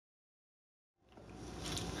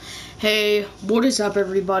Hey, what is up,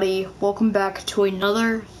 everybody? Welcome back to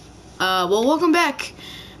another, welcome back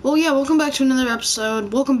to another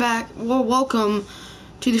episode. Welcome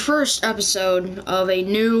to the first episode of a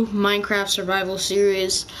new Minecraft survival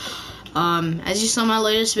series. As you saw in my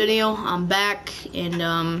latest video, I'm back,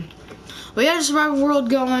 and, we had a survival world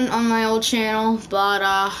going on my old channel, but,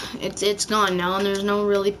 it's gone now, and there's no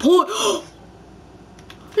really point,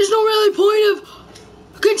 there's no really point of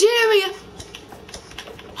continuing it.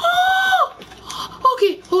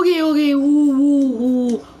 Okay.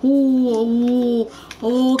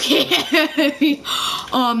 Okay.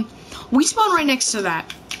 We spawn right next to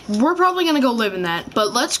that. We're probably gonna go live in that,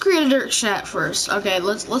 but let's create a dirt shack first. Okay,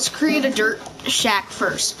 let's create a dirt shack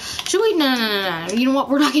first. Should we? No. You know what?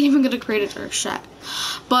 We're not even gonna create a dirt shack.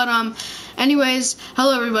 But anyways,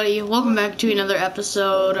 hello everybody. Welcome back to another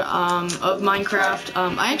episode of Minecraft.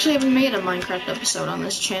 I actually haven't made a Minecraft episode on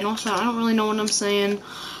this channel, so I don't really know what I'm saying.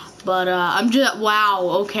 But I'm just wow.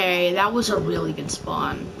 Okay, that was a really good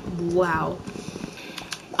spawn. Wow.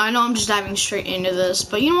 I know I'm just diving straight into this,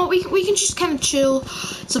 but you know what? We can just kind of chill.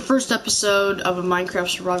 It's the first episode of a Minecraft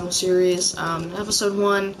survival series. Episode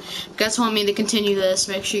 1. If you guys want me to continue this,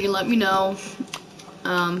 make sure you let me know.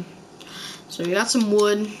 So we got some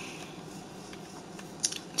wood.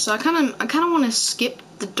 So I kind of want to skip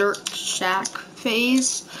the dirt shack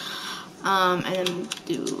phase, and then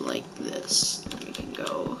do like this. Then we can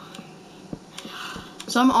go.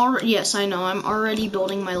 So I'm already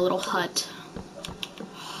building my little hut.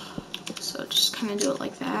 So just kind of do it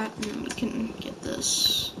like that, and then we can get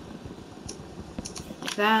this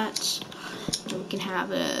like that. And we can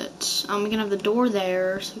have it. We can have the door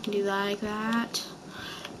there, so we can do that like that,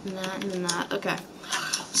 and then that. Okay.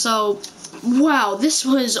 So, wow, this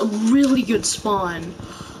was a really good spawn,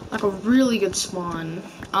 like a really good spawn.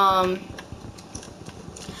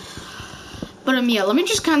 But yeah, let me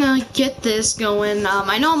just kind of get this going.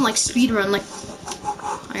 I know I'm like speedrun, like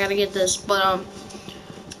I gotta get this, but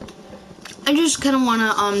I just kind of want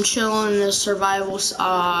to chill in this survival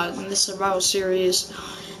series,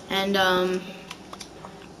 and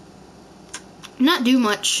not do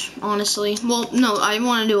much, honestly. Well, no, I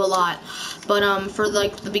want to do a lot, but for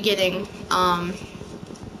like the beginning,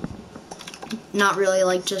 not really,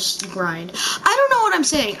 like just grind. I don't know what I'm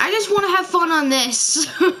saying. I just want to have fun on this.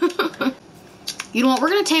 You know what? We're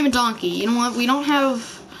gonna tame a donkey. You know what? We don't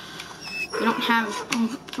have.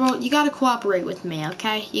 Oh, bro, you gotta cooperate with me,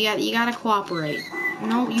 okay? You gotta cooperate.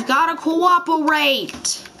 No, you gotta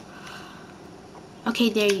cooperate. Okay,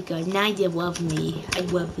 there you go. Now you love me. I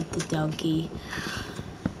love it, the donkey.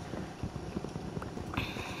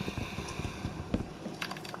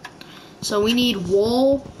 So we need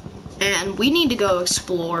wool, and we need to go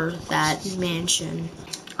explore that mansion.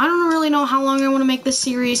 I don't really know how long I want to make this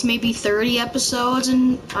series, maybe 30 episodes,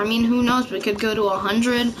 and I mean, who knows, we could go to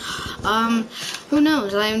 100, who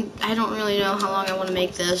knows, I don't really know how long I want to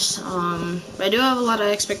make this, but I do have a lot of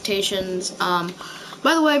expectations. By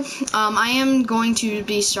the way, I am going to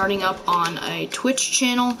be starting up on a Twitch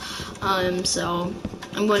channel, so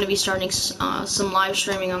I'm going to be starting some live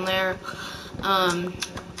streaming on there.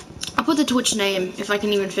 I'll put the Twitch name, if I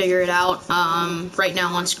can even figure it out, right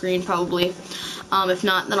now on screen, probably. If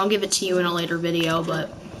not, then I'll give it to you in a later video, but,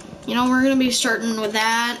 you know, we're going to be starting with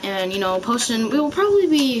that, and, you know, we will probably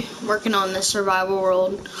be working on this survival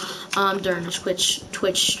world, during a Twitch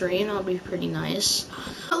stream. That'll be pretty nice.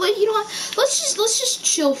 But, you know what, let's just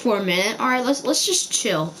chill for a minute, alright, let's just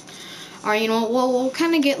chill. Alright, you know what, we'll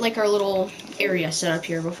kind of get, like, our little area set up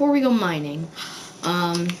here before we go mining.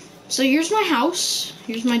 So here's my house,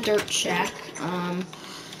 here's my dirt shack,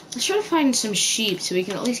 let's try to find some sheep so we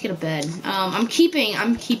can at least get a bed. I'm keeping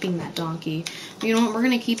that donkey. You know what? We're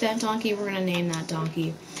gonna keep that donkey. We're gonna name that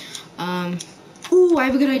donkey. Ooh, I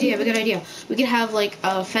have a good idea. We could have like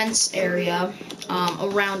a fence area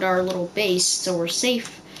around our little base, so we're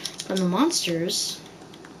safe from the monsters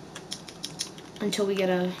until we get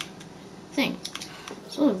a thing.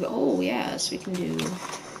 So, oh yes, we can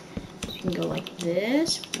go like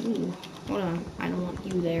this. Ooh. Hold on, I don't want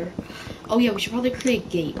you there. Oh yeah, we should probably create a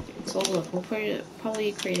gate. So look, we'll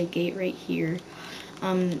probably create a gate right here.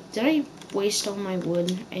 Did I waste all my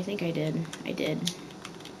wood? I think I did. I did,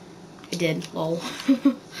 lol.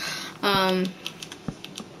 So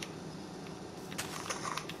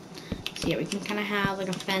yeah, we can kind of have like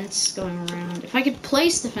a fence going around. If I could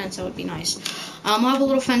place the fence, that would be nice. We'll have a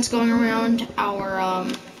little fence going around our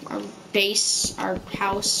base, our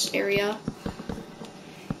house area.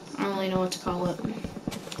 I don't really know what to call it.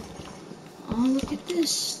 Oh, look at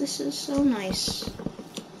this. This is so nice.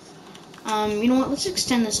 You know what? Let's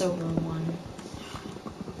extend this over one.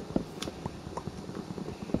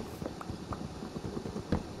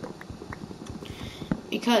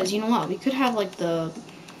 because you know what? We could have like the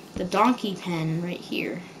donkey pen right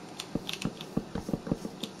here.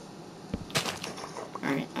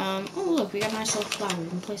 Alright, oh look, we got a nice little flower. We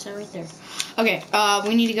can place that right there. Okay,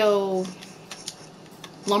 we need to go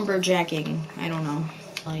lumberjacking. I don't know.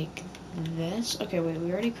 Like this. Okay, wait,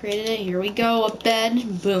 we already created it. Here we go, a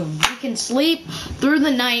bed. Boom. We can sleep through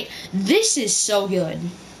the night. This is so good.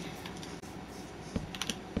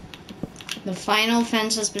 The final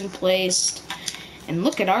fence has been placed. And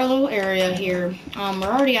look at our little area here. We're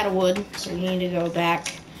already out of wood, so we need to go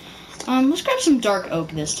back. Let's grab some dark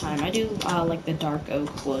oak this time. I do like the dark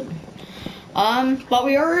oak wood. But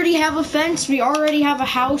we already have a fence. We already have a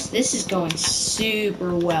house. This is going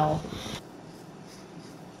super well.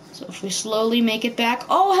 So if we slowly make it back.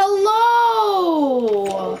 Oh,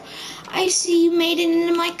 hello! I see you made it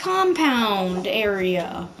into my compound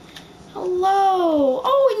area. Hello.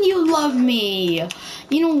 Oh, and you love me.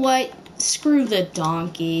 You know what? Screw the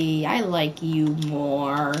donkey. I like you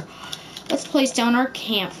more. Let's place down our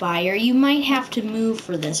campfire. You might have to move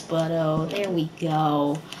for this, but oh, there we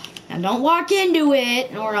go. Now don't walk into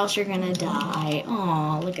it, or else you're gonna die.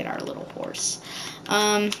 Aw, look at our little horse.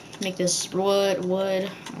 Make this wood,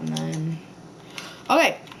 and then...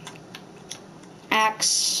 Okay.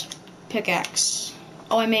 Axe, pickaxe.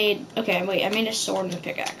 Oh, okay, wait, I made a sword and a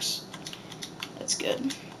pickaxe. That's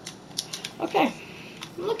good. Okay.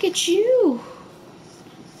 Look at you.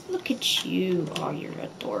 Look at you. Oh, you're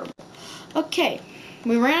adorable. Okay.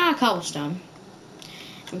 We ran out of cobblestone.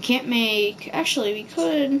 We can't make... Actually, we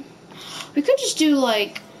could just do,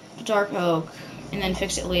 like, dark oak and then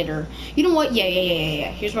fix it later. You know what?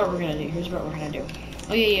 Yeah. Here's what we're gonna do.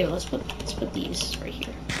 Oh, yeah. Let's put these right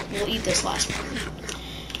here. We'll eat this last one.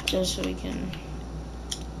 Just so we can...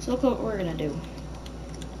 So look what we're gonna do.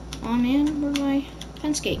 Oh, man. Where'd my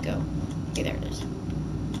fence gate go? Okay, there it is.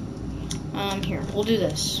 Here, we'll do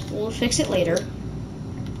this. We'll fix it later.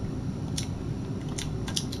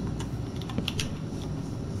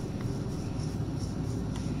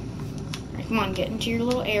 Alright, come on, get into your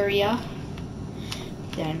little area.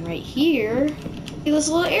 Then right here, this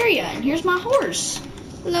little area, and here's my horse.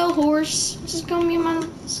 Hello, horse. This is gonna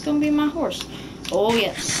be my horse. Oh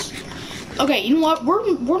yes. Okay, you know what?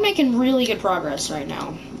 We're making really good progress right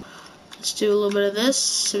now. Let's do a little bit of this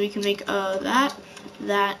so we can make that,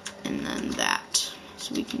 and then that.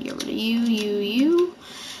 So we can get rid of you.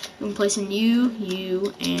 We can place in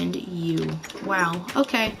you, and you. Wow.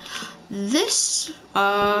 Okay. This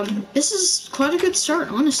is quite a good start,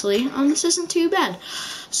 honestly. This isn't too bad.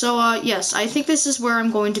 So, yes, I think this is where I'm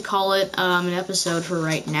going to call it an episode for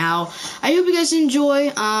right now. I hope you guys enjoy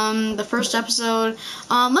the first episode.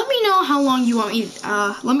 Let me know how long you want me.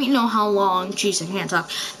 Let me know how long. Jeez, I can't talk.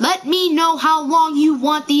 Let me know how long you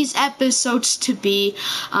want these episodes to be.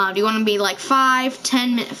 Do you want to be like 5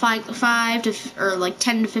 to or like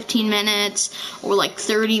 10 to 15 minutes, or like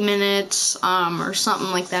 30 minutes, or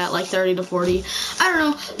something like that, like 30 to 40. I don't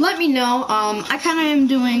know. Let me know. I kind of am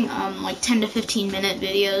doing like 10 to 15 minute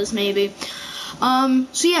videos maybe.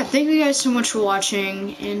 So yeah, thank you guys so much for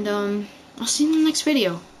watching, and I'll see you in the next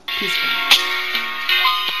video. Peace.